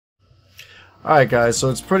Alright guys,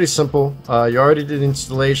 so it's pretty simple. You already did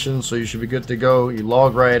installation, so you should be good to go. You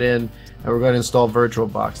log right in, and we're going to install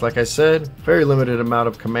VituralBox. Like I said, very limited amount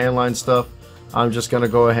of command line stuff. I'm just going to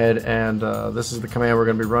go ahead and this is the command we're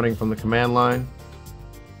going to be running from the command line.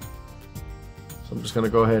 So I'm just going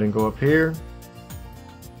to go ahead and go up here.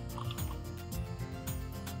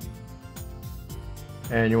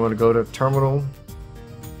 And you want to go to terminal.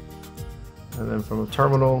 And then from the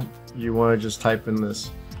terminal, you want to just type in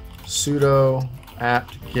this sudo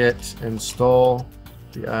apt-get install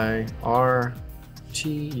virtualbox.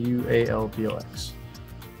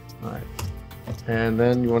 Alright, and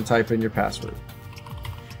then you want to type in your password.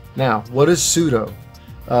 Now, what is sudo?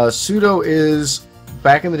 Sudo is,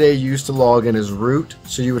 back in the day, you used to log in as root,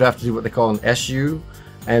 so you would have to do what they call an SU,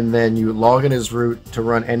 and then you log in as root to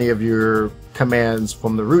run any of your commands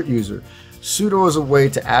from the root user. Sudo is a way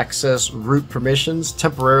to access root permissions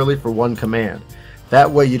temporarily for one command. That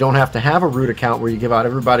way you don't have to have a root account where you give out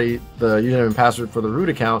everybody the username and password for the root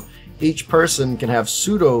account. Each person can have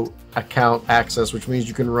sudo account access, which means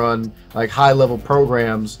you can run like high-level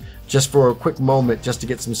programs just for a quick moment just to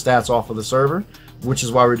get some stats off of the server, which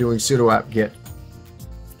is why we're doing sudo apt-get.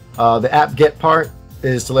 The apt-get part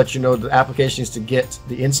is to let you know the application is to get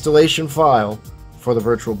the installation file for the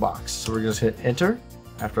VituralBox. So we're going to hit enter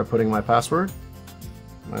after putting my password.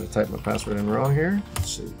 I might have typed my password in wrong here.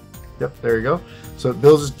 Let's see. Yep, there you go. So it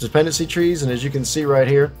builds dependency trees, and as you can see right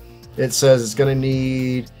here, it says it's going to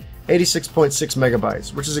need 86.6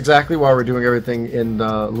 megabytes, which is exactly why we're doing everything in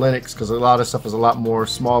Linux, because a lot of stuff is a lot more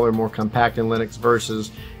smaller, more compact in Linux versus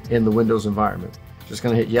in the Windows environment. Just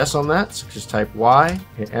going to hit yes on that, so just type Y,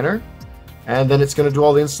 hit enter, and then it's going to do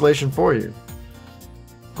all the installation for you.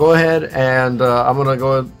 Go ahead and I'm going to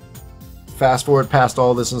go fast forward past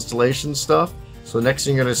all this installation stuff. So next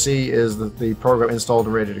thing you're going to see is the program installed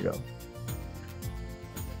and ready to go.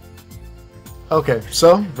 Okay,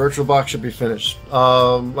 so VituralBox should be finished.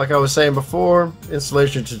 Like I was saying before,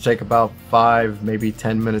 installation should take about 5, maybe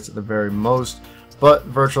 10 minutes at the very most. But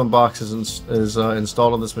VituralBox is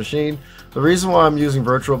installed on this machine. The reason why I'm using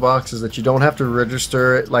VituralBox is that you don't have to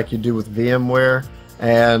register it like you do with VMware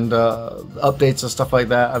and updates and stuff like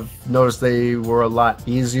that. I've noticed they were a lot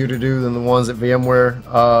easier to do than the ones that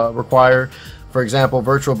VMware require. For example,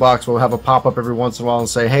 VituralBox will have a pop-up every once in a while and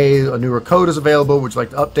say, hey, a newer code is available, would you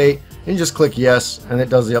like to update? And you just click yes, and it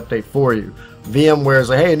does the update for you. VMware is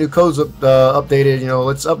like, hey, a new code's updated, you know,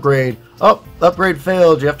 let's upgrade. Oh, upgrade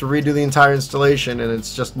failed, you have to redo the entire installation, and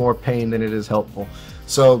it's just more pain than it is helpful.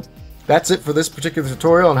 So that's it for this particular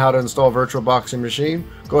tutorial on how to install VituralBox in your machine.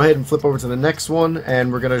 Go ahead and flip over to the next one, and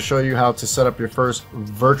we're going to show you how to set up your first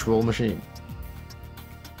virtual machine.